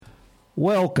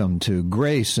Welcome to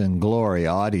Grace and Glory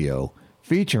Audio,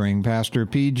 featuring Pastor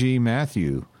P.G.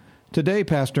 Matthew. Today,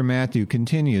 Pastor Matthew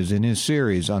continues in his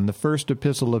series on the first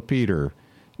epistle of Peter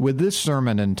with this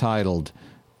sermon entitled,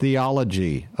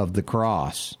 Theology of the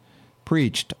Cross,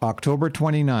 preached October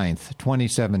 29th,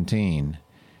 2017.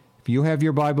 If you have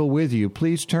your Bible with you,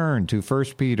 please turn to 1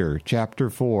 Peter chapter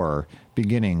 4,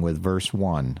 beginning with verse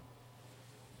 1.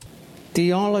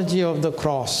 Theology of the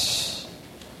Cross.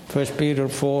 1 Peter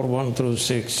 4, 1 through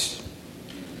 6.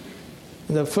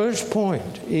 The first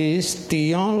point is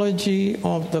theology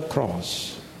of the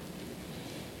cross.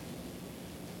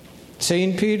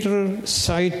 St. Peter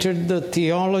cited the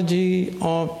theology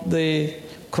of the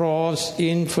cross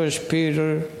in 1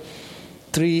 Peter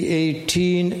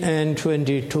 3:18 and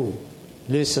 22.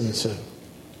 Listen, sir.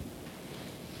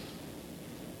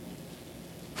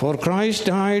 For Christ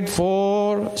died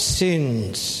for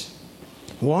sins,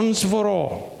 once for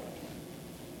all,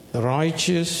 the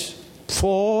righteous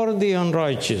for the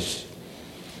unrighteous,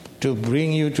 to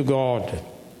bring you to God.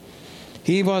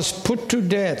 He was put to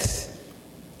death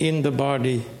in the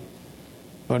body,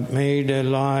 but made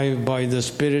alive by the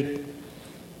Spirit,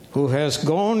 who has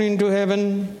gone into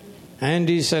heaven and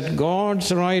is at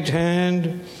God's right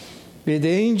hand with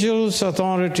angels,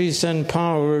 authorities, and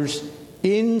powers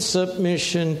in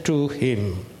submission to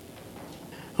Him.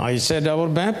 I said our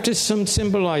baptism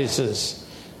symbolizes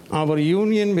our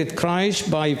union with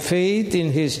Christ by faith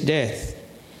in His death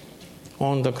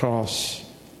on the cross,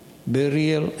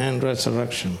 burial, and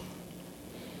resurrection.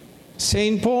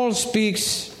 St. Paul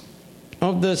speaks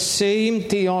of the same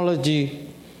theology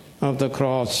of the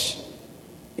cross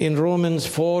in Romans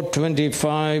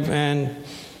 4:25 and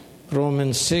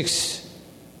Romans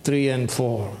 6:3 and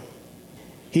 4.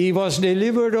 He was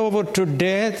delivered over to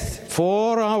death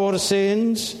for our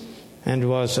sins and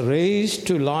was raised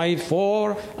to life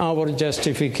for our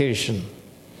justification.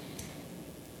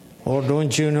 Or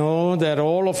don't you know that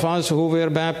all of us who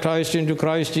were baptized into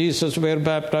Christ Jesus were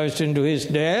baptized into His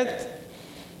death?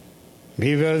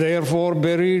 We were therefore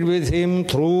buried with Him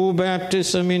through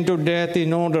baptism into death,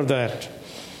 in order that,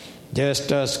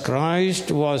 just as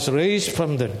Christ was raised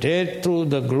from the dead through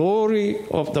the glory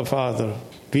of the Father,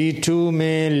 we too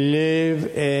may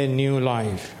live a new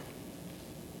life.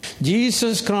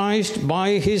 Jesus Christ,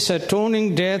 by His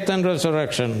atoning death and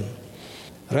resurrection,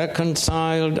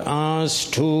 reconciled us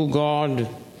to God,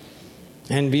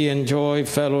 and we enjoy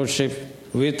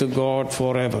fellowship with God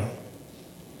forever.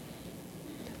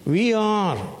 We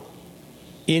are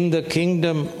in the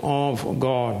kingdom of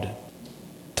God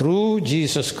through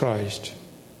Jesus Christ.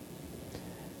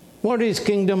 What is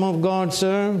kingdom of God,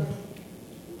 sir?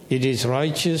 It is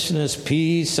righteousness,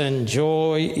 peace, and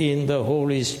joy in the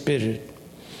Holy Spirit.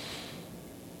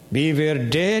 We were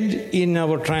dead in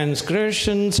our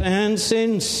transgressions and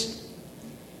sins.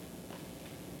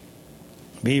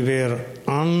 We were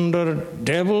under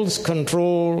devil's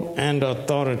control and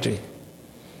authority.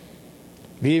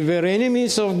 We were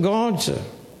enemies of God, sir,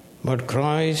 but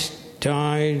Christ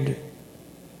died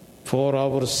for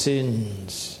our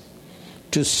sins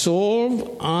to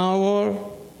solve our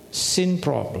sin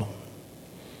problem.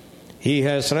 He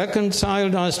has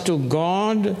reconciled us to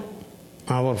God,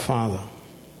 our Father.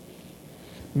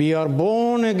 We are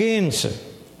born again, sir,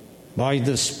 by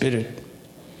the Spirit.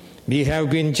 We have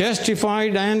been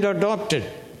justified and adopted.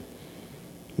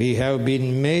 We have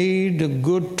been made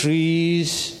good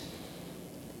trees,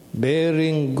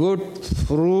 bearing good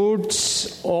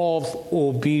fruits of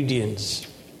obedience.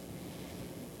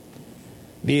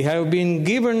 We have been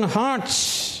given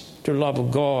hearts to love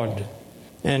God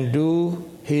and do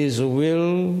His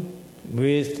will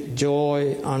with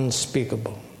joy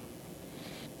unspeakable.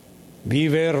 We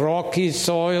were rocky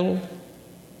soil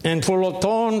and full of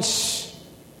thorns.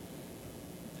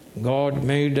 God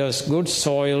made us good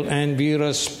soil, and we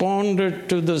responded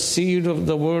to the seed of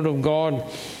the Word of God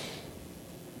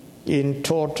in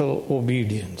total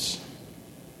obedience.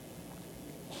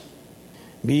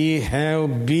 We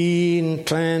have been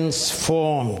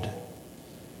transformed.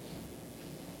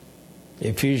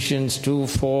 Ephesians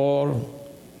 2:4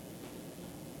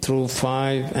 through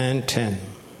 5 and 10.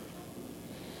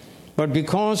 But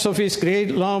because of His great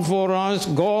love for us,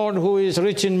 God, who is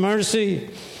rich in mercy,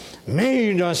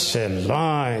 made us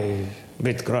alive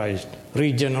with Christ.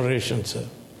 Regeneration, sir.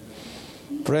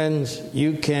 Friends,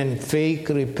 you can fake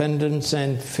repentance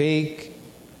and fake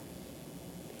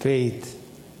faith,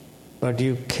 but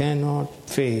you cannot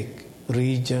fake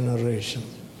regeneration.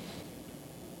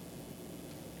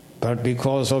 But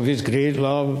because of His great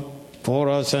love for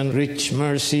us and rich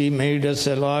mercy, made us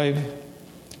alive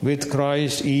with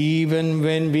Christ, even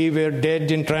when we were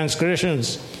dead in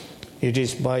transgressions. It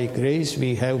is by grace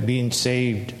we have been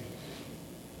saved.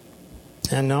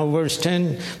 And now verse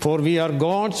 10, for we are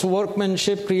God's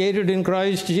workmanship created in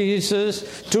Christ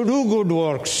Jesus to do good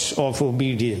works of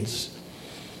obedience,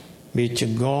 which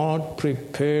God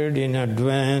prepared in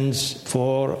advance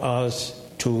for us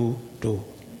to do.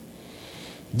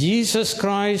 Jesus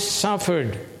Christ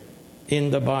suffered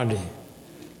in the body,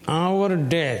 our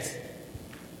death,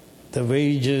 the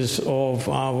wages of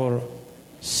our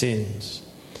sins.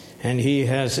 And He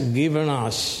has given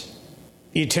us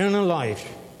eternal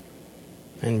life,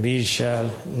 and we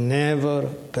shall never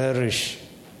perish.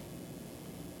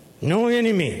 No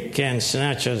enemy can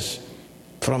snatch us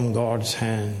from God's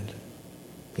hand.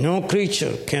 No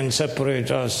creature can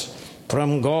separate us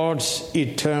from God's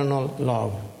eternal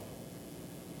love.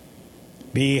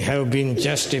 We have been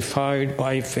justified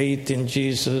by faith in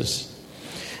Jesus.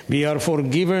 We are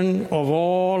forgiven of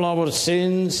all our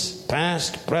sins,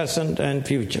 past, present, and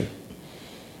future.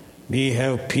 We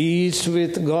have peace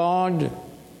with God,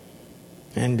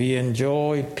 and we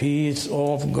enjoy peace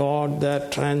of God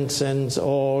that transcends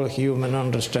all human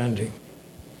understanding.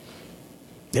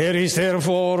 There is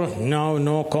therefore now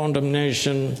no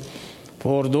condemnation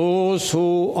for those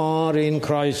who are in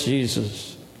Christ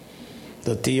Jesus.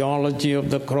 The theology of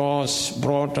the cross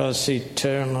brought us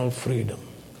eternal freedom.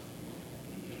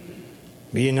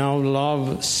 We now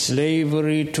love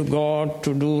slavery to God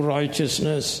to do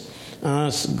righteousness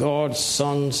as God's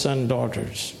sons and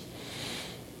daughters.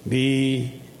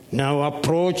 We now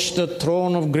approach the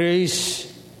throne of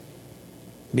grace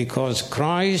because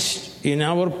Christ in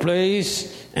our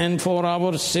place and for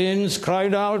our sins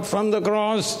cried out from the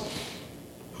cross,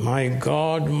 my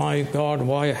God,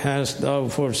 why hast thou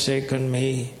forsaken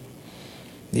me?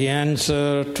 The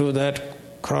answer to that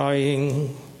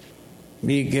crying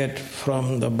we get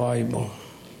from the Bible.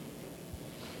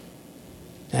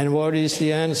 And what is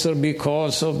the answer?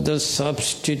 Because of the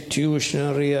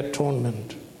substitutionary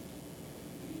atonement.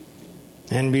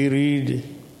 And we read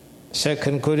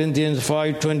 2 Corinthians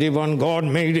 5:21, God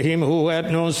made him who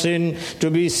had no sin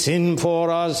to be sin for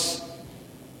us,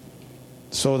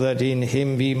 so that in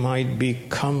him we might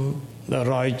become the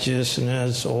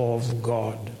righteousness of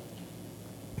God.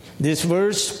 This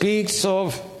verse speaks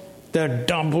of the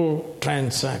double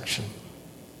transaction.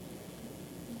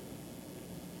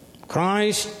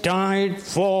 Christ died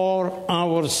for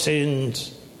our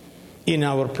sins in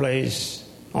our place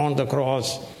on the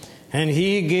cross, and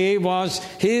He gave us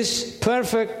His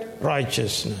perfect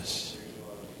righteousness.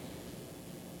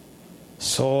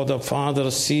 So the Father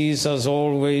sees us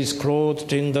always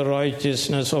clothed in the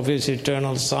righteousness of His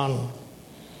eternal Son.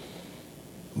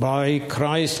 By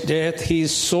Christ's death, He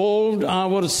solved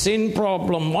our sin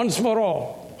problem once for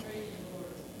all.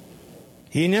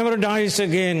 He never dies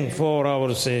again for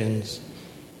our sins.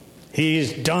 He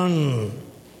is done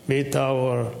with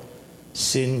our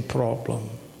sin problem.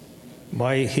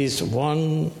 By His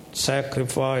one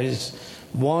sacrifice,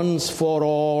 once for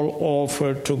all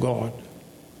offered to God.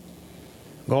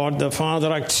 God the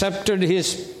Father accepted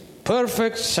His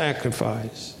perfect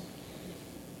sacrifice.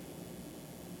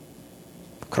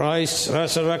 Christ's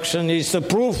resurrection is the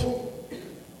proof.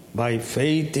 By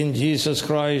faith in Jesus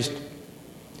Christ,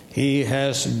 He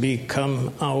has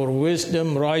become our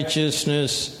wisdom,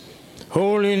 righteousness,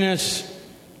 holiness,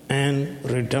 and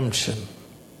redemption.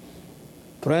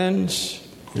 Friends,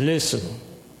 listen.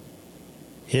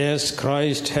 Yes,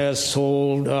 Christ has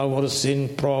solved our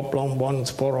sin problem once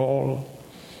for all.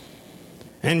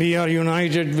 And we are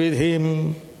united with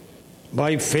Him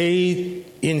by faith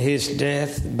in His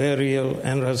death, burial,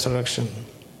 and resurrection.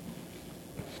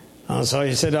 As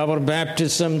I said, our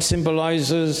baptism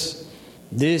symbolizes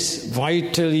this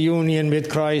vital union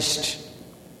with Christ.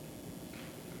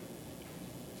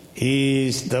 He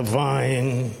is the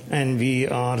vine and we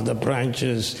are the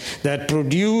branches that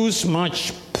produce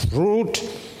much fruit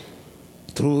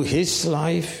through His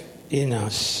life in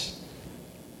us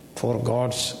for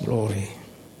God's glory.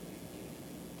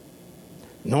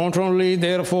 Not only,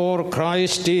 therefore,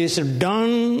 Christ is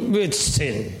done with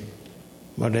sin,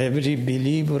 but every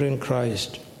believer in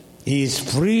Christ is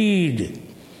freed.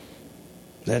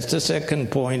 That's the second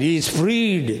point. He is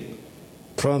freed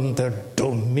from the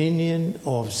dominion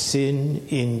of sin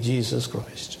in Jesus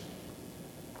Christ.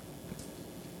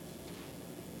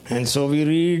 And so we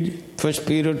read 1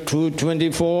 Peter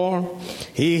 2:24,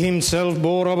 He Himself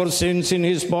bore our sins in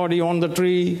His body on the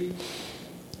tree,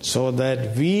 so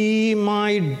that we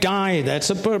might die, that's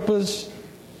the purpose,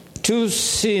 to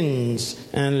sins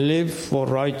and live for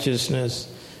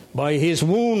righteousness. By His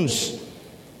wounds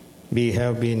we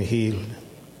have been healed.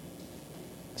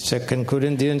 2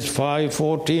 Corinthians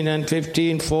 5:14 and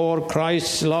 15, for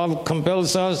Christ's love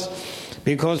compels us,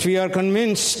 because we are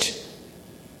convinced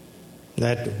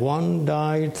that one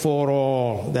died for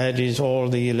all, that is, all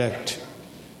the elect.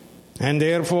 And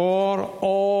therefore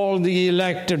all the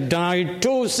elect died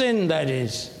to sin, that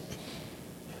is.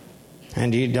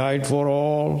 And he died for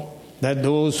all, that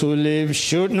those who live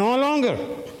should no longer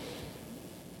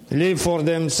live for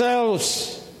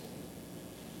themselves,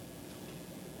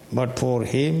 but for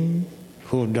him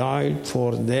who died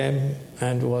for them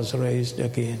and was raised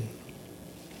again.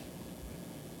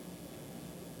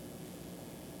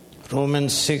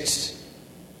 Romans 6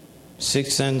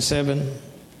 and 7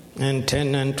 and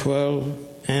 10 and 12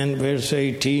 and verse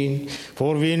 18.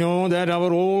 For we know that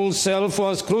our old self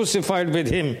was crucified with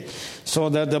him, so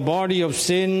that the body of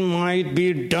sin might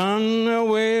be done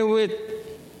away with,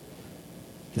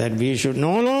 that we should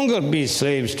no longer be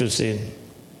slaves to sin.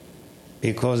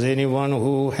 Because anyone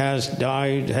who has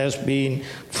died has been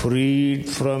freed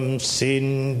from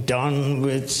sin, done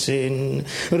with sin,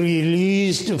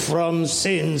 released from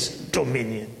sin's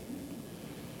dominion.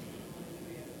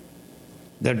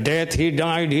 The death he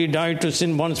died to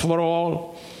sin once for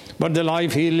all. But the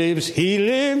life he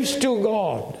lives to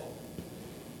God.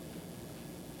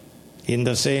 In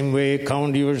the same way,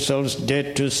 count yourselves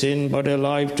dead to sin, but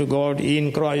alive to God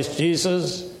in Christ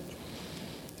Jesus.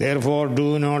 Therefore,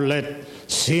 do not let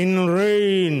sin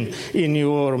reign in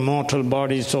your mortal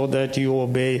body, so that you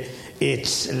obey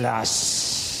its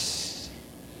lusts.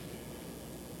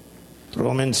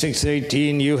 Romans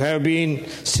 6:18, you have been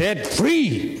set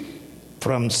free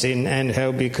from sin and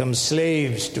have become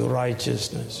slaves to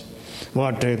righteousness.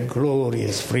 What a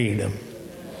glorious freedom.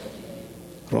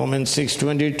 Romans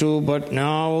 6:22, but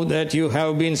now that you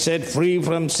have been set free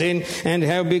from sin and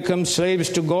have become slaves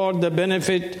to God, the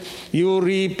benefit you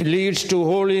reap leads to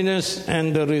holiness,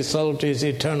 and the result is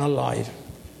eternal life.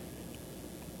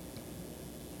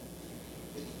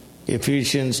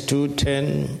 Ephesians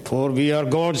 2:10, for we are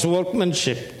God's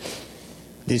workmanship.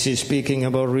 This is speaking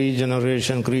about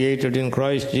regeneration, created in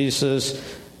Christ Jesus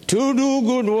to do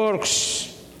good works,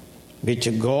 which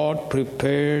God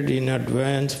prepared in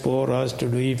advance for us to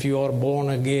do. If you are born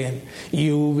again,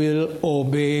 you will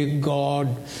obey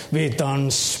God with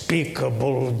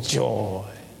unspeakable joy.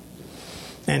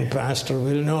 And pastor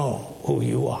will know who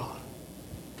you are.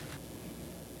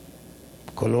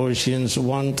 Colossians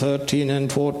 1:13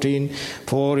 and 14,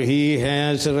 for he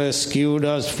has rescued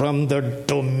us from the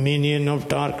dominion of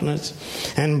darkness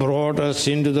and brought us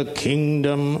into the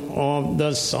kingdom of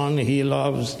the Son he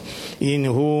loves, in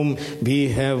whom we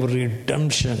have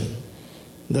redemption,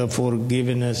 the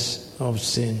forgiveness of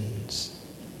sins.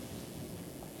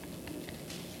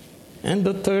 And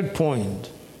the third point,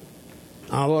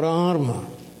 our armor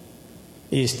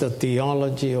is the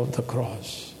theology of the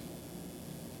cross.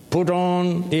 Put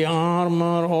on the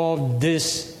armor of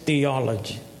this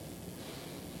theology.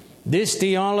 This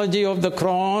theology of the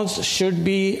cross should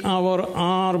be our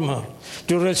armor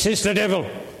to resist the devil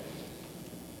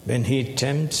when he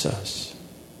tempts us.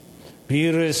 We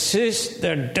resist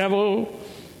the devil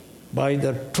by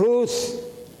the truth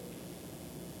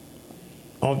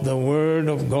of the Word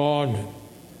of God,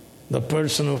 the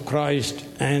person of Christ,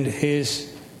 and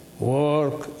his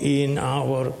work in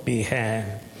our behalf.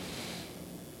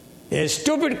 A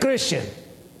stupid Christian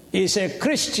is a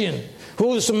Christian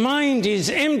whose mind is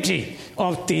empty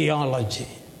of theology.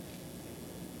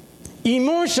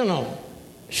 Emotional.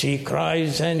 She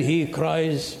cries and he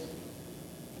cries.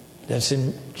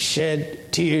 Doesn't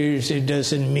shed tears. It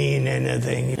doesn't mean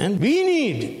anything. And we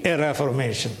need a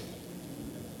reformation.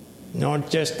 Not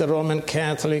just the Roman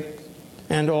Catholic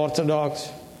and Orthodox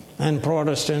and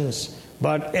Protestants,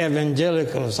 but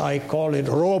evangelicals. I call it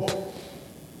rope.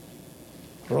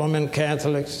 Roman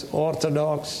Catholics,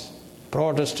 Orthodox,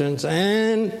 Protestants,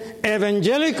 and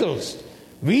evangelicals.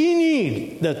 We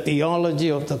need the theology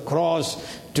of the cross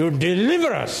to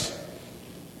deliver us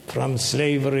from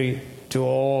slavery to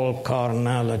all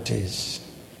carnalities.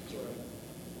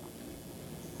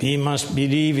 We must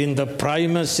believe in the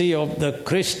primacy of the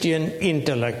Christian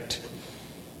intellect,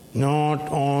 not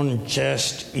on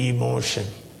just emotion.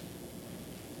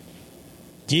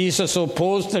 Jesus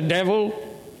opposed the devil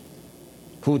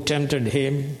who tempted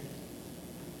him.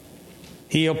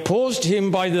 He opposed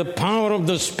him by the power of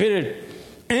the Spirit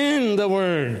and the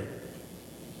Word.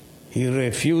 He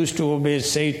refused to obey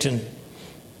Satan,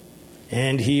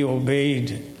 and he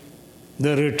obeyed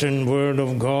the written Word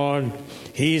of God.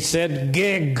 He said,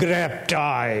 "Ge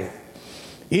graptai."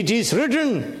 It is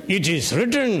written, it is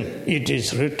written, it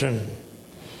is written.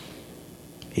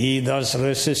 He thus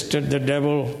resisted the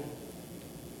devil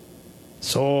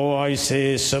So I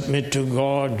say, submit to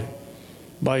God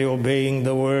by obeying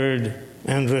the word,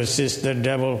 and resist the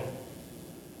devil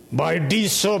by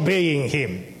disobeying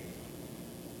him,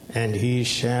 and he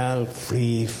shall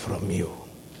flee from you.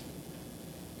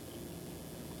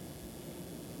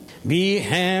 We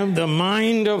have the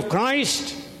mind of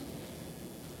Christ.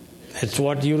 That's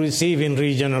what you receive in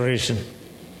regeneration.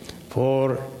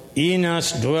 For in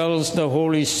us dwells the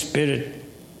Holy Spirit.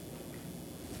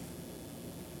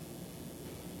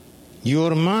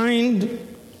 Your mind,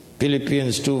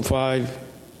 Philippians 2:5,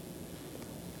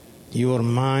 your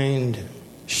mind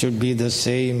should be the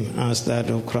same as that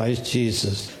of Christ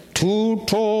Jesus.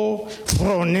 Tuto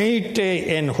phronete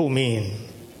en humin.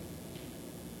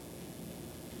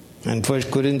 And 1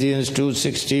 Corinthians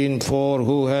 2:16, for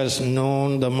who has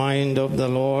known the mind of the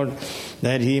Lord,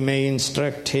 that he may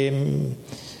instruct him?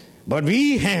 But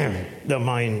we have the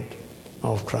mind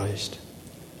of Christ.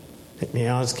 Let me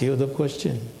ask you the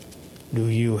question. Do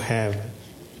you have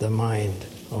the mind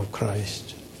of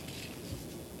Christ?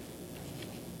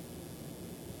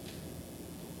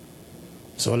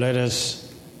 So let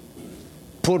us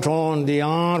put on the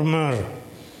armor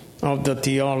of the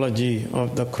theology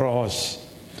of the cross.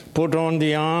 Put on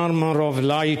the armor of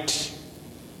light.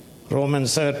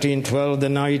 Romans 13:12, the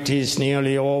night is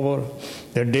nearly over.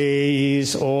 The day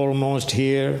is almost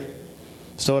here.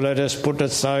 So let us put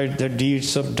aside the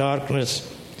deeds of darkness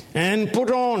and put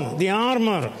on the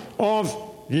armor of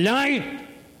light.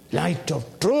 Light of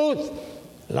truth.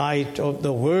 Light of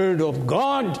the Word of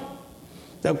God.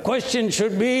 The question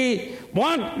should be,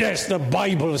 what does the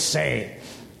Bible say?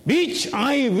 Which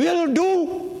I will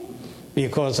do,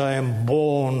 because I am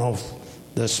born of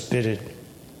the Spirit.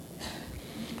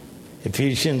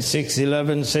 Ephesians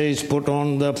 6:11 says, put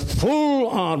on the full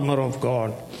armor of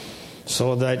God,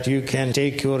 so that you can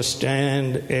take your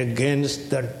stand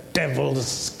against the devil's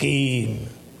scheme.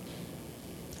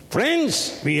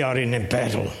 Friends, we are in a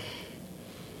battle.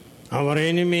 Our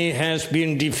enemy has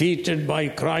been defeated by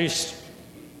Christ,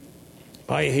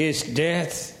 by his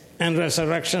death and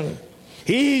resurrection.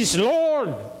 He is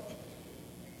Lord,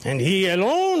 and he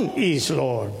alone is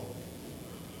Lord.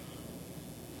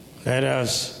 Let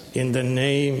us, in the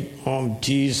name of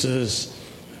Jesus,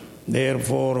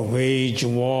 therefore wage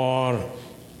war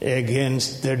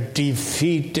against the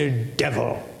defeated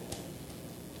devil.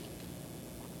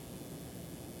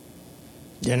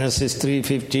 Genesis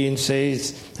 3:15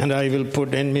 says, and I will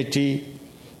put enmity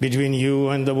between you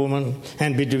and the woman,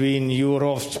 and between your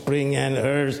offspring and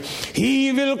hers.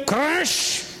 He will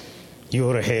crush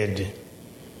your head,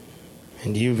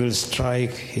 and you will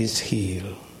strike his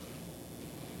heel.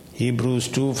 Hebrews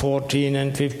 2:14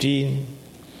 and 15.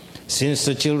 Since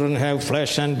the children have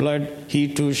flesh and blood, he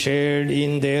too shared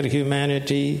in their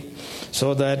humanity,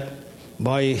 so that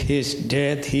by his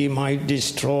death he might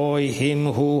destroy him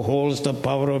who holds the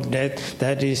power of death,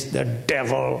 that is the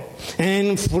devil,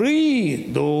 and free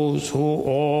those who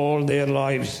all their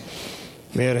lives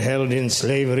were held in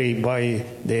slavery by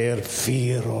their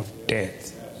fear of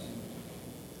death.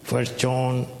 1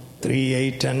 John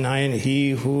 3:8 and 9,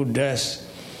 he who does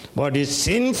what is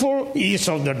sinful is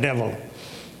of the devil,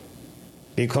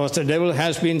 because the devil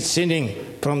has been sinning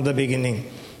from the beginning.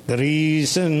 The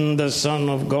reason the Son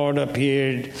of God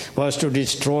appeared was to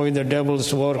destroy the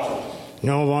devil's work.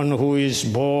 No one who is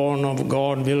born of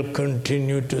God will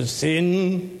continue to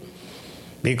sin,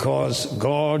 because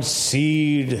God's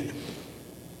seed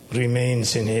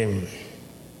remains in him.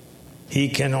 He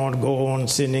cannot go on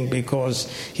sinning because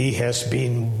he has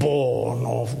been born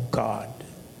of God.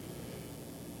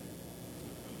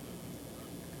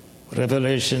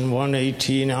 Revelation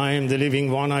 1:18, I am the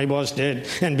living one, I was dead,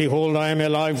 and behold, I am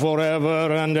alive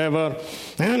forever and ever,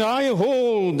 and I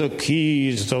hold the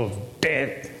keys of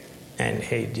death and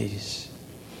Hades.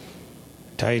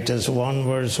 Titus 1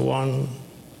 verse 1,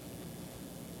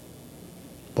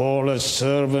 Paul, a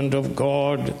servant of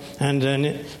God and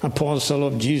an apostle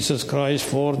of Jesus Christ,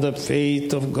 for the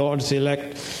faith of God's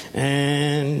elect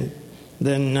and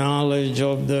the knowledge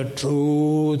of the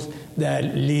truth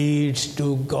that leads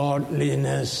to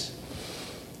godliness.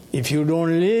 If you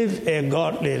don't live a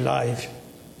godly life,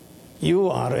 you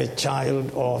are a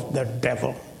child of the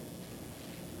devil.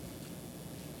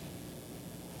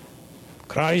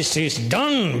 Christ is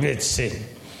done with sin,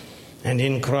 and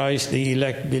in Christ the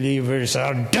elect believers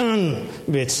are done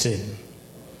with sin.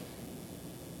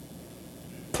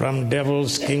 From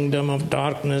devil's kingdom of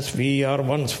darkness, we are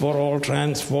once for all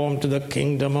transformed to the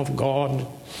kingdom of God.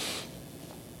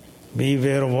 We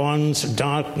were once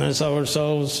darkness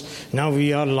ourselves. Now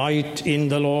we are light in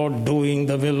the Lord, doing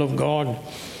the will of God.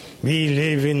 We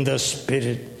live in the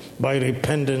Spirit by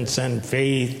repentance and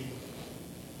faith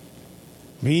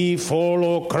We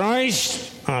follow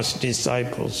Christ as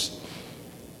disciples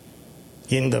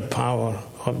in the power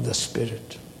of the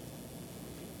Spirit.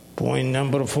 Point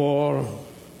number 4,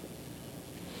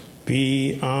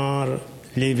 we are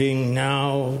living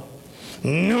now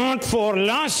not for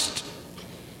lust,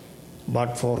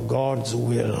 but for God's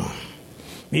will.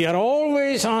 We are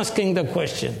always asking the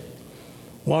question,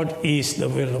 what is the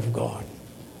will of God?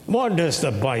 What does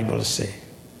the Bible say?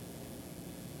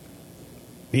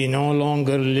 We no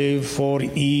longer live for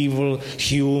evil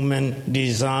human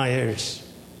desires.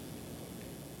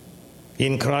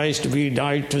 In Christ we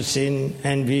died to sin,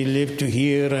 and we live to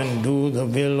hear and do the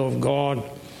will of God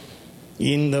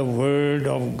in the Word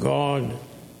of God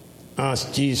as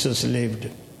Jesus lived.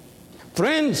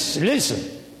 Friends,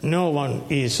 listen, no one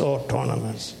is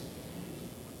autonomous.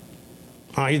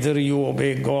 Either you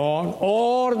obey God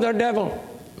or the devil.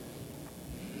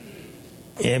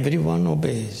 Everyone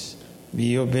obeys.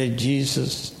 We obey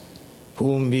Jesus,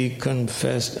 whom we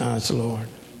confess as Lord.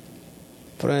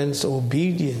 Friends,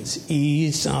 obedience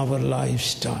is our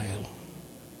lifestyle.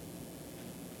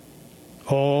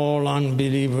 All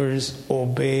unbelievers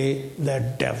obey the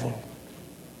devil.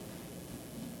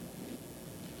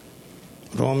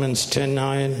 Romans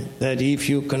 10:9, that if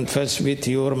you confess with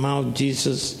your mouth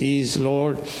Jesus is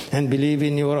Lord and believe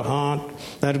in your heart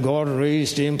that God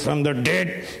raised him from the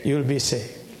dead, you'll be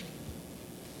saved.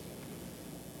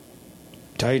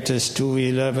 Titus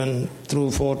 2:11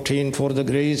 through 14, for the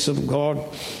grace of God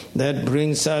that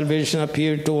brings salvation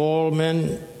appeared to all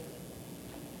men.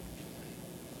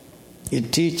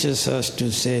 It teaches us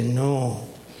to say no.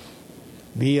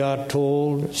 We are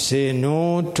told, say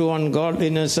no to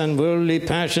ungodliness and worldly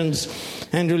passions,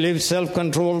 and to live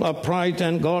self-controlled, upright,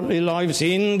 and godly lives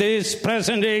in this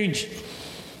present age,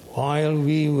 while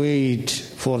we wait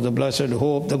for the blessed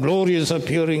hope, the glorious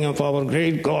appearing of our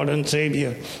great God and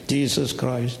Savior, Jesus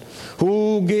Christ,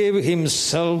 who gave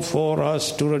himself for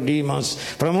us to redeem us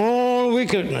from all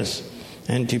wickedness,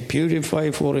 and to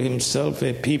purify for himself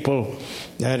a people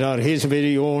that are his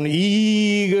very own,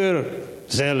 eager,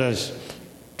 zealous,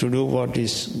 to do what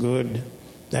is good,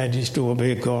 that is to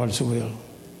obey God's will.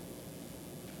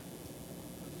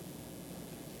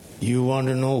 You want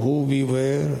to know who we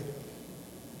were?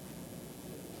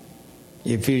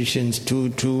 Ephesians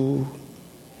 2:2,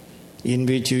 in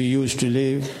which you used to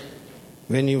live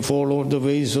when you followed the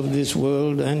ways of this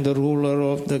world and the ruler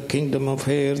of the kingdom of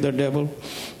air, the devil,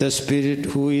 the spirit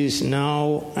who is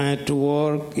now at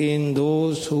work in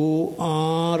those who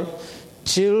are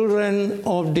children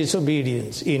of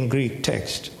disobedience, in Greek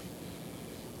text.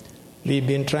 We've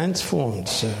been transformed,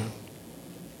 sir,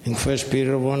 in 1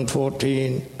 Peter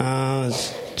 1:14,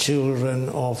 as children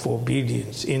of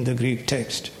obedience, in the Greek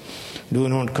text. Do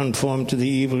not conform to the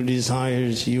evil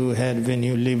desires you had when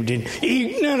you lived in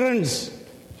ignorance.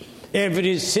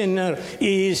 Every sinner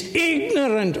is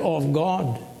ignorant of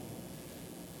God.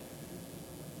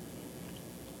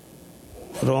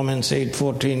 Romans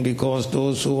 8:14, because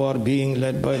those who are being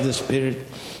led by the Spirit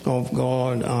of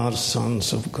God are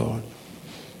sons of God.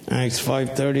 Acts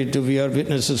 5:32, we are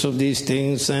witnesses of these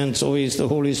things, and so is the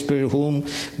Holy Spirit, whom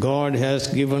God has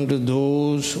given to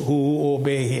those who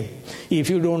obey him. If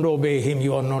you don't obey him,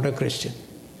 you are not a Christian.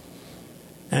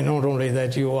 And not only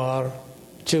that, you are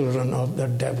children of the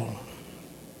devil.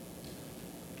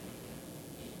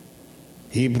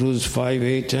 Hebrews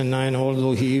 5:8 and 9,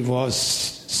 although he was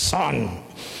son,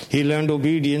 he learned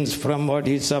obedience from what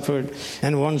he suffered,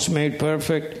 and once made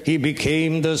perfect, he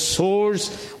became the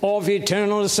source of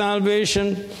eternal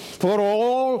salvation for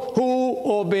all who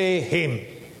obey him,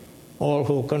 all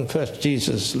who confess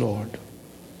Jesus Lord.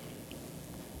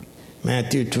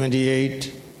 Matthew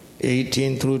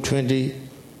 28:18 through 20,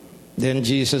 then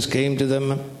Jesus came to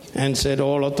them and said,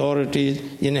 all authority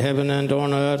in heaven and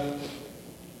on earth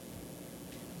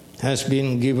has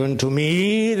been given to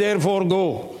me, therefore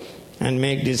go and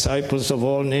make disciples of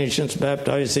all nations,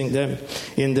 baptizing them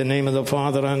in the name of the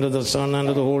Father, and of the Son, and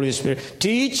of the Holy Spirit,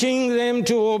 teaching them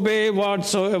to obey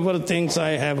whatsoever things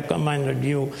I have commanded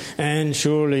you. And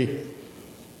surely,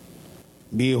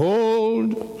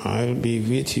 behold, I will be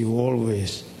with you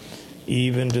always,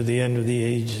 even to the end of the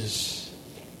ages.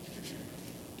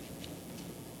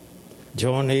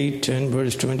 John 8:10,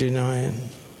 verse 29.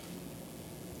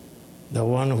 The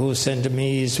one who sent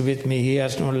me is with me. He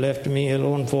has not left me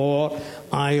alone, for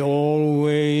I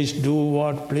always do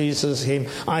what pleases him.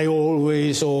 I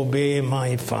always obey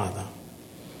my Father.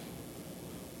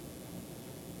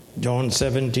 John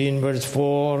 17, verse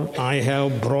 4, I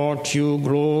have brought you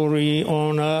glory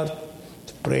on earth,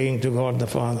 praying to God the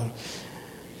Father,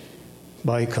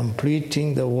 by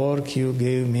completing the work you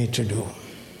gave me to do.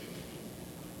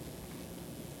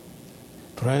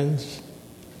 Friends,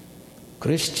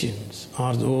 Christians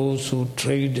are those who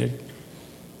traded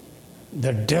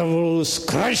the devil's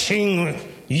crushing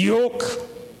yoke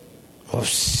of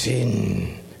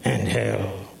sin and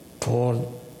hell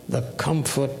for the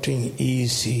comforting,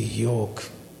 easy yoke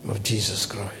of Jesus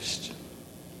Christ.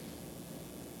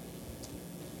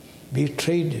 We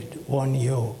traded one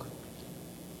yoke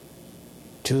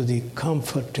to the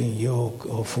comforting yoke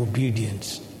of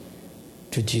obedience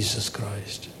to Jesus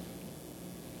Christ.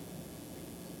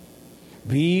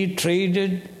 We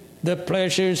traded the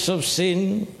pleasures of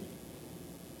sin,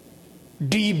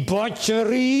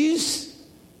 debaucheries,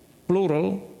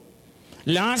 plural,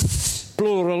 lusts,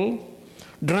 plural,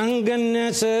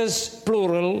 drunkennesses,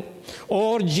 plural,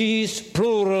 orgies,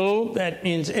 plural, that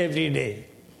means every day,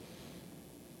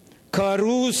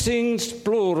 carousings,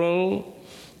 plural,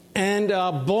 and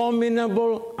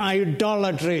abominable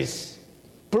idolatries,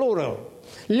 plural,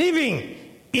 living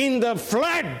in the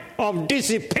flood of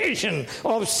dissipation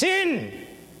of sin.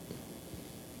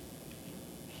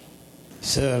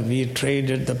 Sir, we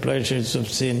traded the pleasures of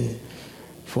sin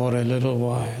for a little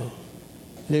while,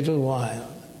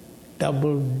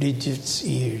 double digits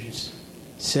years,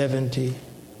 70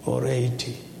 or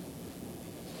 80.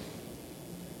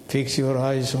 Fix your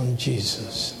eyes on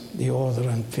Jesus, the author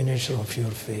and finisher of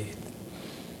your faith.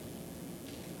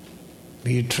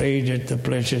 We traded the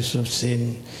pleasures of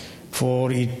sin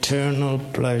for eternal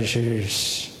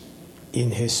pleasures in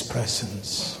His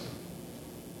presence.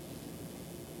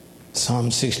 Psalm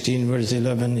 16 verse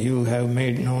 11, you have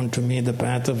made known to me the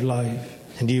path of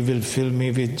life, and you will fill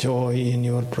me with joy in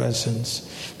your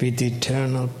presence, with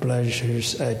eternal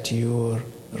pleasures at your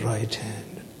right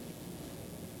hand.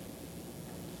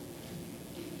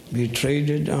 We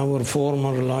traded our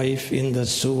former life in the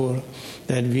sewer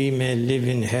that we may live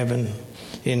in heaven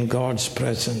in God's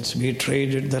presence. We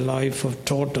traded the life of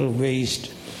total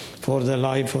waste for the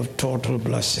life of total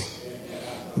blessing.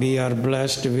 We are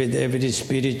blessed with every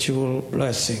spiritual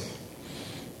blessing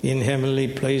in heavenly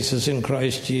places in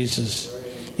Christ Jesus.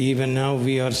 Even now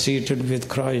we are seated with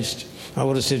Christ.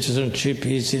 Our citizenship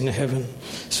is in heaven.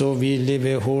 So we live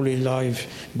a holy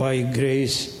life by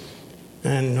grace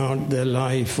and not the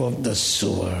life of the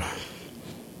sewer.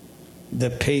 The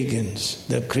pagans,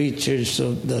 the creatures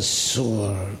of the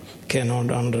sewer cannot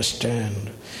understand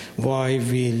why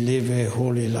we live a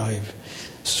holy life.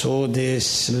 So they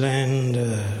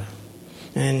slander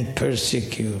and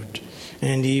persecute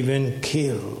and even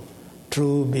kill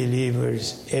true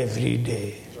believers every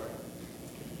day.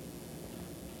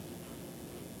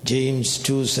 James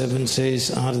 2:7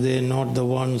 says, are they not the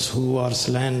ones who are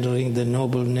slandering the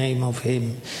noble name of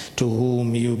Him to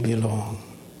whom you belong?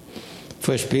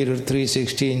 1 Peter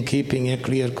 3:16, keeping a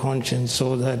clear conscience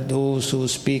so that those who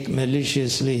speak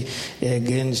maliciously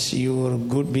against your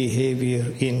good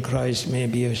behavior in Christ may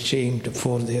be ashamed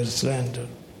for their slander.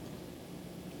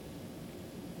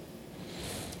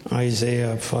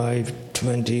 Isaiah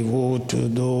 5:20, woe to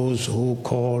those who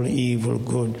call evil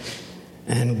good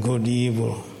and good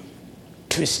evil,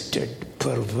 twisted,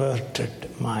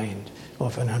 perverted mind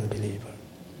of an unbeliever.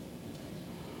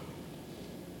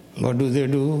 What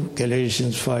do?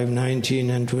 Galatians 5:19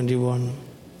 and 21.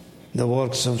 The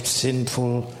works of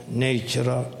sinful nature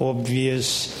are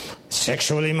obvious: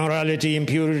 sexual immorality,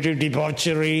 impurity,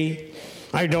 debauchery,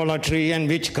 idolatry and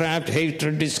witchcraft,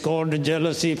 hatred, discord,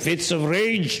 jealousy, fits of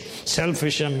rage,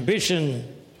 selfish ambition,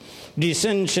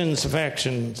 dissensions,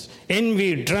 factions,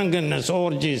 envy, drunkenness,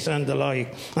 orgies, and the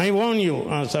like. I warn you,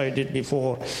 as I did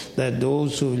before, that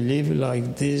those who live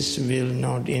like this will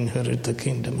not inherit the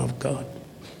kingdom of God.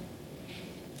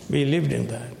 We lived in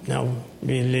that. Now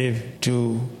we live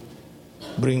to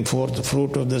bring forth the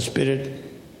fruit of the Spirit.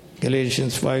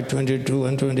 Galatians 5:22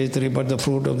 and 23. But the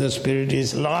fruit of the Spirit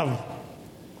is love.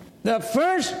 The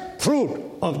first fruit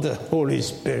of the Holy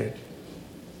Spirit.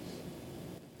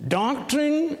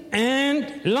 Doctrine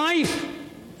and life.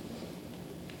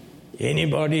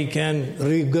 Anybody can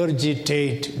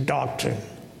regurgitate doctrine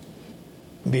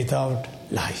without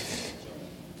life.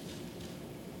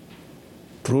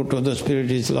 Fruit of the Spirit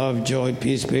is love, joy,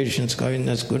 peace, patience,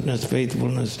 kindness, goodness,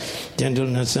 faithfulness,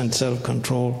 gentleness, and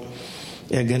self-control.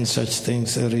 Against such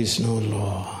things there is no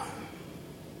law.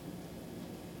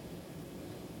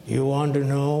 You want to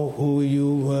know who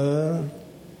you were?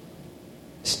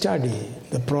 Study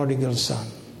the prodigal son.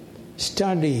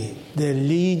 Study the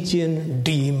legion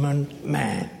demon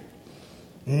man.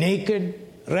 Naked,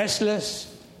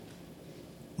 restless,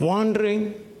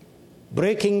 wandering,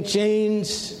 breaking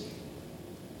chains.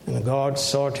 And God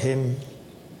sought him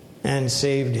and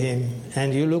saved him.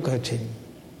 And you look at him,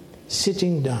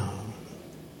 sitting down,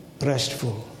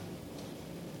 restful,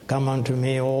 Come unto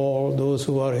me, all those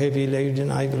who are heavy laden,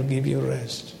 I will give you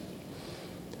rest.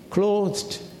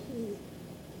 Clothed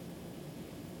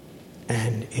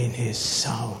and in his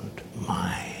sound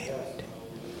mind.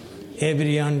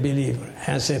 Every unbeliever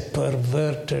has a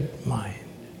perverted mind.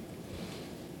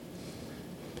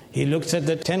 He looks at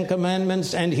the 10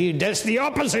 Commandments and he does the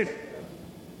opposite.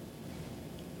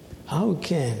 How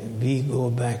can we go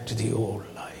back to the old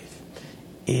life?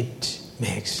 It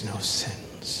makes no sense.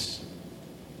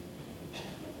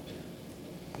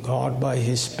 God, by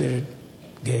His Spirit,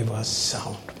 gave us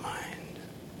sound mind.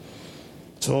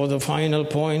 So the final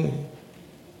point,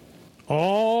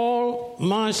 all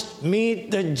must meet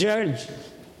the judge,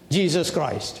 Jesus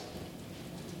Christ,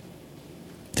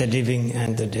 the living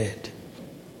and the dead.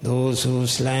 Those who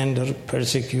slander,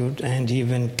 persecute, and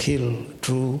even kill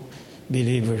true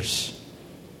believers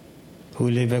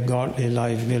who live a godly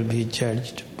life will be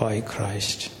judged by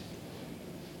Christ,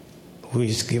 who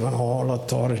is given all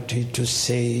authority to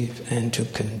save and to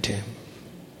condemn.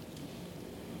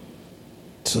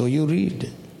 So you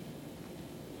read.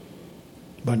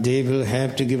 But they will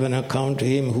have to give an account to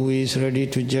Him who is ready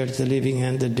to judge the living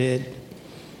and the dead.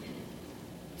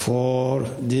 For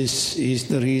this is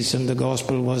the reason the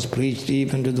gospel was preached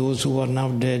even to those who are now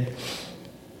dead,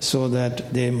 so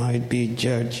that they might be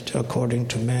judged according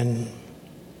to men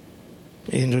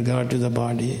in regard to the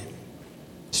body,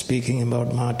 speaking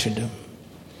about martyrdom,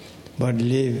 but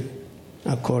live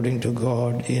according to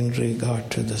God in regard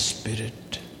to the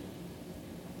Spirit.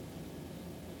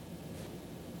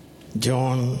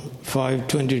 John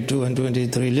 5:22 and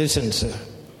 23. Listen, sir.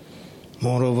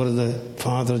 Moreover, the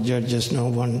Father judges no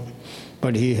one,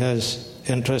 but He has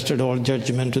entrusted all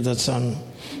judgment to the Son,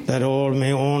 that all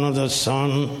may honor the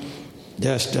Son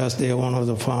just as they honor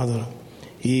the Father.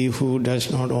 He who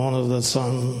does not honor the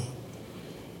Son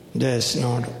does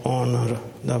not honor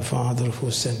the Father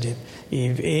who sent Him.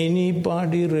 If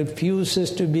anybody refuses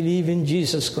to believe in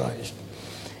Jesus Christ,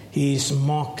 he is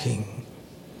mocking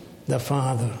the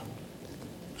Father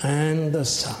and the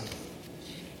Son.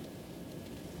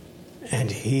 And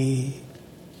he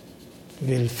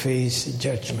will face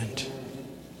judgment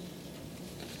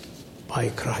by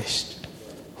Christ,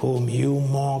 whom you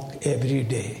mock every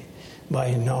day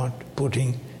by not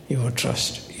putting your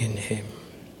trust in Him.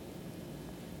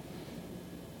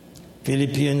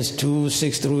 Philippians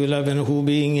 2:6-11, who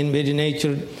being in very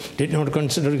nature did not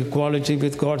consider equality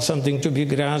with God something to be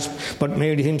grasped, but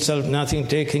made himself nothing,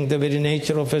 taking the very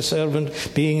nature of a servant,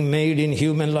 being made in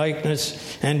human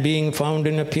likeness, and being found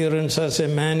in appearance as a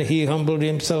man, he humbled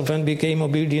himself and became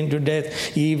obedient to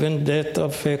death, even death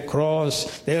of a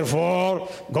cross. Therefore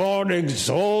God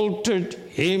exalted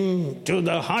Him to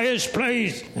the highest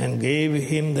place and gave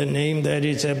Him the name that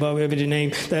is above every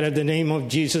name, that at the name of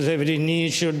Jesus every knee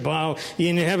should bow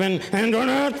in heaven and on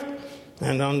earth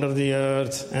and under the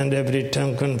earth, and every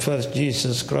tongue confess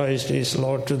Jesus Christ is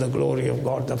Lord, to the glory of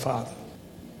God the Father.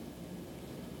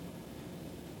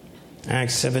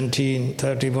 Acts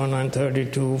 17:31 and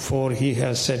 32, for He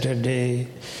has set a day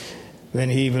when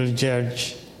He will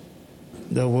judge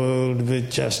the world with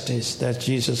justice, that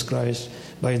Jesus Christ,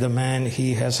 by the man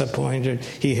He has appointed,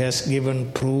 He has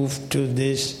given proof to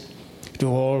this to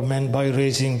all men by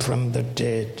raising from the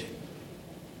dead.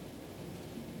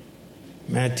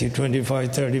 Matthew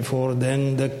 25:34,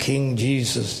 then the King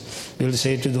Jesus will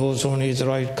say to those on His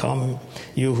right, come,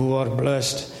 you who are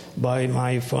blessed by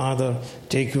my Father,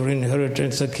 take your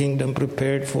inheritance, the kingdom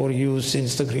prepared for you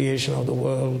since the creation of the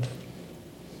world.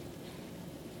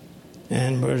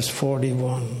 And verse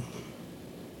 41,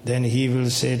 then He will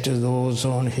say to those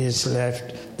on His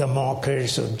left, the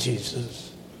mockers of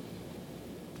Jesus,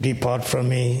 depart from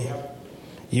me,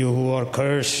 you who are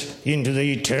cursed, into the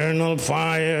eternal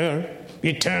fire,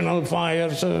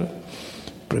 sir,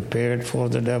 prepared for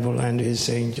the devil and his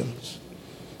angels.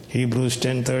 Hebrews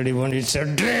 10:31, it's a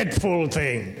dreadful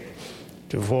thing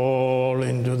to fall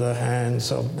into the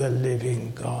hands of the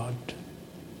living God.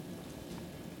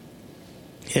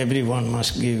 Everyone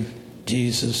must give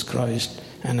Jesus Christ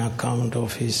an account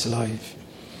of his life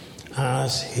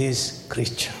as His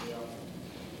creature.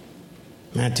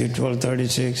 Matthew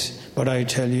 12:36, but I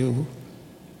tell you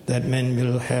that men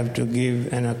will have to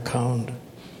give an account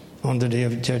on the day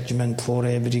of judgment for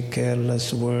every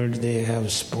careless word they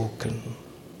have spoken.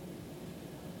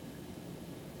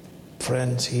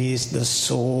 Friends, He is the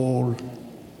sole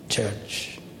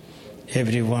judge.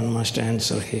 Everyone must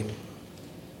answer Him.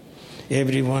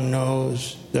 Everyone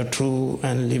knows the true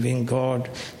and living God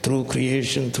through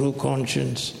creation, through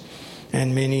conscience,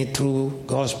 and many through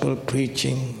gospel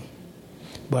preaching,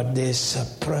 but they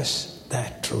suppress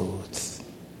that truth.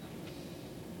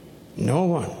 No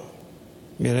one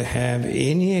will have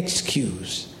any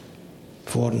excuse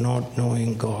for not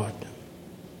knowing God.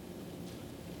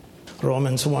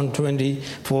 Romans 1:20,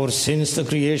 for since the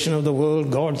creation of the world,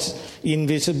 God's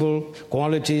invisible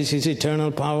qualities, His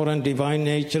eternal power and divine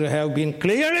nature have been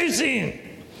clearly seen,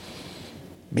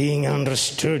 being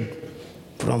understood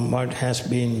from what has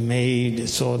been made,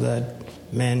 so that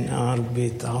men are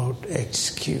without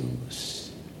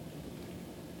excuse.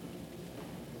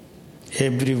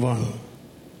 Everyone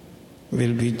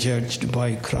will be judged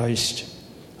by Christ.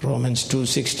 Romans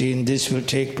 2:16, this will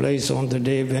take place on the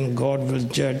day when God will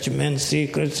judge men's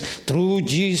secrets through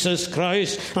Jesus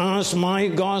Christ, as my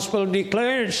gospel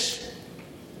declares.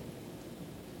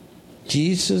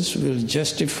 Jesus will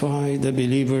justify the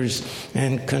believers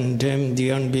and condemn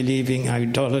the unbelieving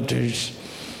idolaters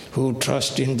who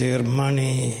trust in their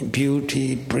money,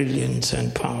 beauty, brilliance,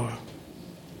 and power.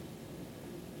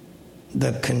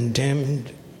 The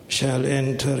condemned shall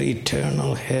enter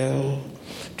eternal hell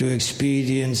to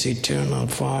experience eternal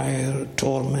fire,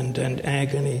 torment, and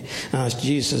agony, as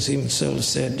Jesus himself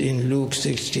said in Luke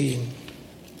 16.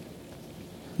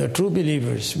 The true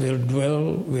believers will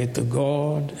dwell with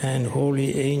God and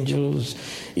holy angels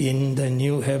in the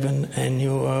new heaven and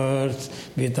new earth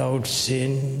without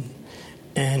sin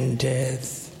and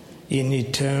death, in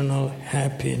eternal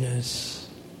happiness.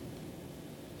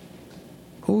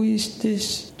 Who is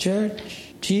this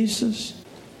judge? Jesus?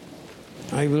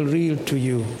 I will read to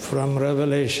you from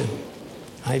Revelation.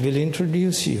 I will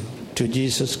introduce you to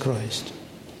Jesus Christ.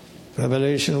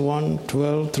 Revelation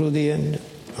 1:12 through the end.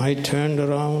 I turned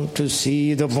around to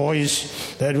see the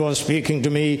voice that was speaking to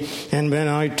me, and when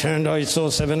I turned, I saw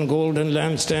 7 golden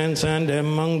lampstands, and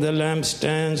among the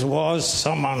lampstands was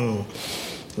someone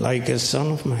like a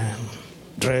son of man,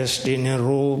 dressed in a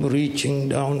robe reaching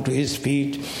down to his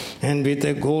feet, and with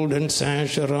a golden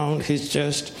sash around his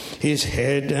chest. His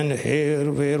head and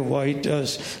hair were white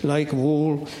as like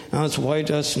wool, as white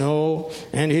as snow,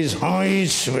 and his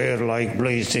eyes were like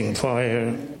blazing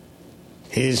fire.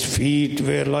 His feet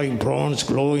were like bronze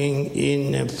glowing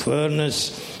in a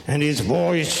furnace, and his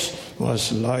voice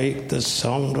was like the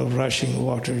sound of rushing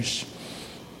waters.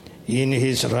 In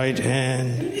his right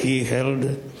hand he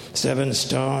held 7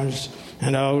 stars,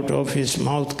 and out of his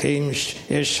mouth came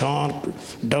a sharp,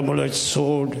 double-edged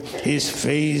sword. His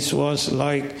face was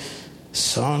like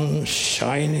sun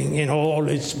shining in all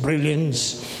its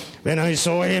brilliance. When I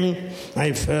saw him,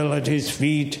 I fell at his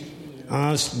feet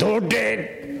as though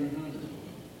dead.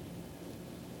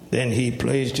 Then he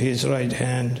placed his right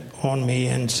hand on me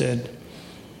and said,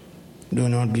 do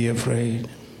not be afraid.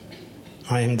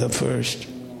 I am the first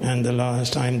and the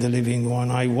last. I am the living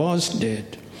one. I was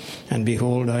dead, and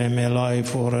behold, I am alive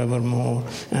forevermore,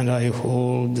 and I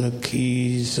hold the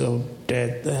keys of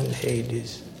death and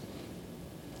Hades.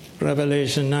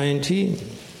 Revelation 19.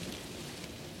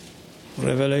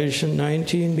 Revelation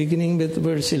 19, beginning with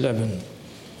verse 11.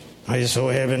 I saw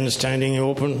heaven standing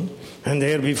open, and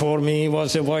there before me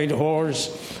was a white horse,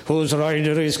 whose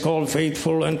rider is called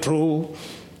Faithful and True.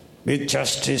 With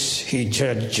justice he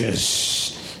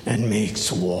judges and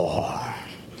makes war.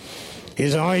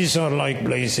 His eyes are like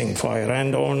blazing fire,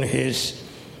 and on his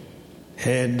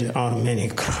head are many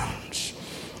crowns.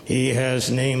 He has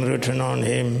name written on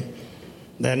him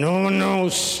that no one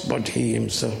knows but he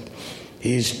himself.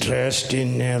 He is dressed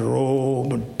in a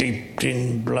robe dipped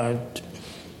in blood.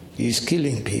 He is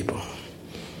killing people,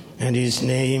 and his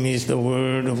name is the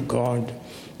Word of God.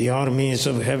 The armies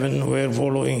of heaven were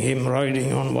following him,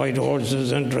 riding on white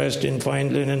horses and dressed in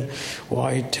fine linen,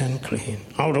 white and clean.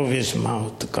 Out of his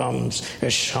mouth comes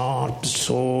a sharp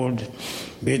sword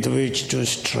with which to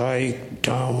strike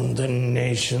down the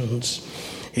nations.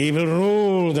 He will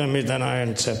rule them with an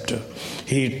iron scepter.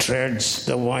 He treads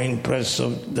the winepress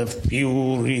of the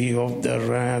fury of the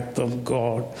wrath of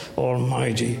God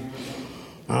Almighty.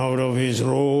 Out of his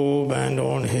robe and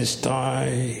on his thigh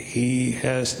he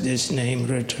has this name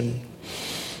written,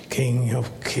 King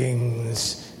of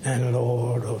Kings and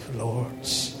Lord of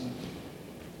Lords.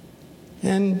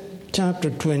 And chapter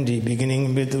 20,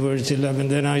 beginning with verse 11,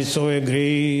 then I saw a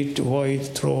great white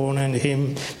throne, and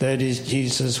him, that is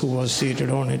Jesus, who was seated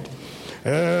on it.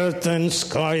 Earth and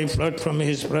sky fled from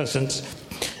his presence,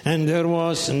 and there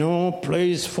was no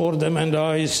place for them, and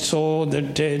I saw the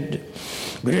dead,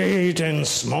 great and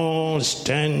small,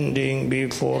 standing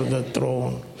before the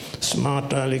throne, smart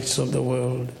alecks of the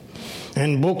world.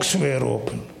 And books were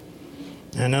opened.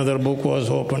 Another book was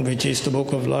opened, which is the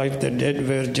book of life. The dead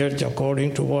were judged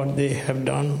according to what they have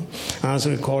done, as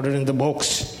recorded in the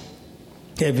books.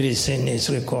 Every sin is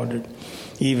recorded,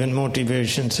 even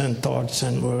motivations and thoughts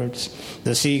and words.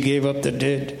 The sea gave up the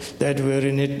dead that were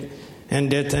in it, And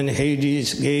death and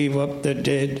Hades gave up the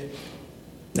dead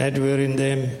that were in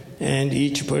them, and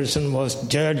each person was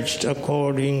judged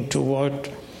according to what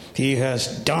he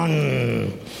has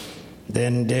done.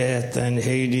 Then death and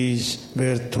Hades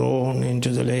were thrown into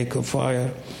the lake of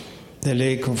fire. The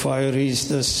lake of fire is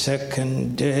the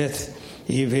second death.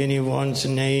 If anyone's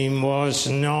name was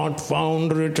not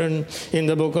found written in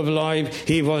the book of life,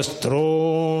 he was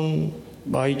thrown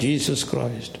by Jesus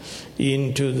Christ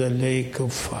into the lake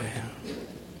of fire.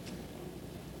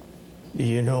 Do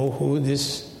you know who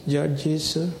this judge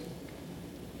is, sir?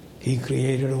 He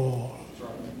created all.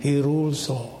 He rules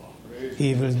all.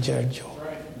 He will judge all.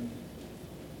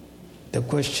 The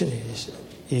question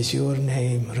is your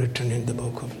name written in the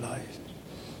book of life?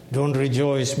 Don't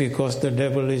rejoice because the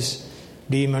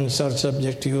demons are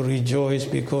subject to you. Rejoice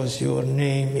because your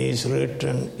name is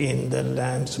written in the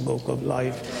Lamb's book of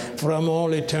life from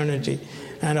all eternity.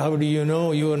 And how do you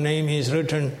know your name is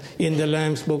written in the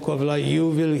Lamb's book of life? You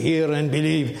will hear and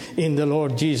believe in the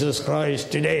Lord Jesus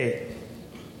Christ today.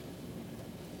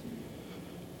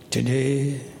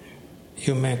 Today,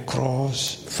 you may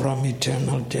cross from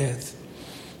eternal death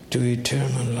to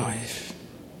eternal life.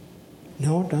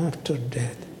 Not after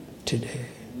death, today,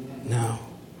 now.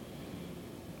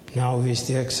 Now is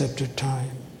the accepted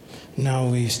time.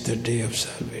 Now is the day of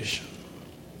salvation.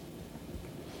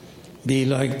 Be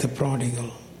like the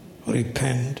prodigal.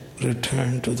 Repent,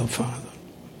 return to the Father.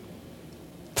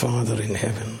 Father in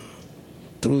heaven,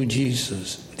 through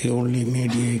Jesus, the only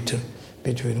mediator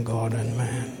between God and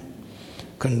man.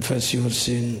 Confess your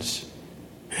sins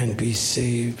and be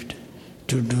saved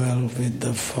to dwell with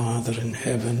the Father in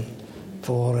heaven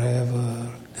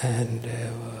forever and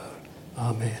ever.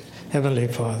 Amen. Heavenly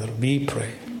Father, we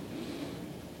pray.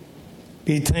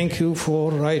 We thank you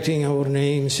for writing our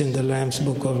names in the Lamb's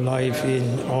book of life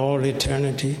in all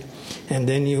eternity. And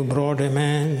then you brought a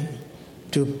man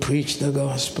to preach the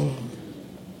gospel.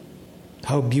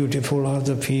 How beautiful are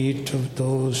the feet of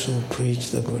those who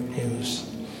preach the good news.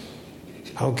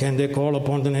 How can they call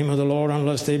upon the name of the Lord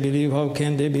unless they believe? How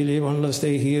can they believe unless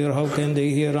they hear? How can they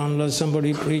hear unless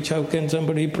somebody preach? How can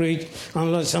somebody preach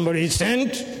unless somebody is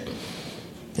sent?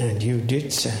 And you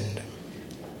did send.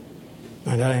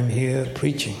 And I am here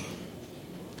preaching.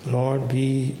 Lord,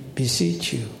 we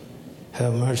beseech you,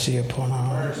 have mercy upon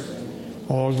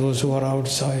all those who are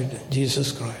outside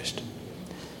Jesus Christ.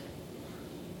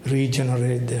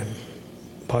 Regenerate them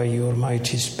by your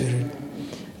mighty Spirit.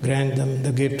 Grant them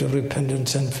the gift of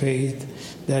repentance and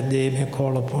faith, that they may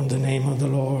call upon the name of the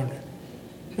Lord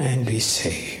and be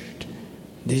saved.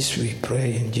 This we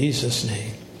pray in Jesus'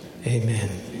 name. Amen.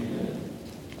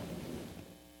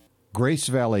 Grace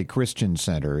Valley Christian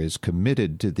Center is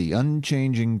committed to the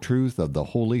unchanging truth of the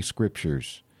Holy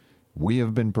Scriptures. We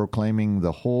have been proclaiming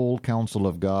the whole counsel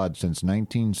of God since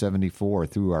 1974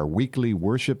 through our weekly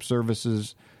worship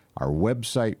services, our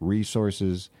website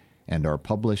resources, and our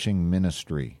publishing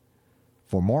ministry.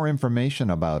 For more information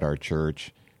about our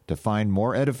church, to find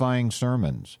more edifying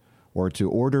sermons, or to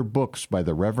order books by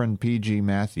the Reverend P.G.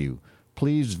 Matthew,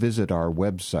 please visit our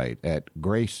website at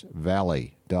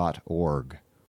gracevalley.org.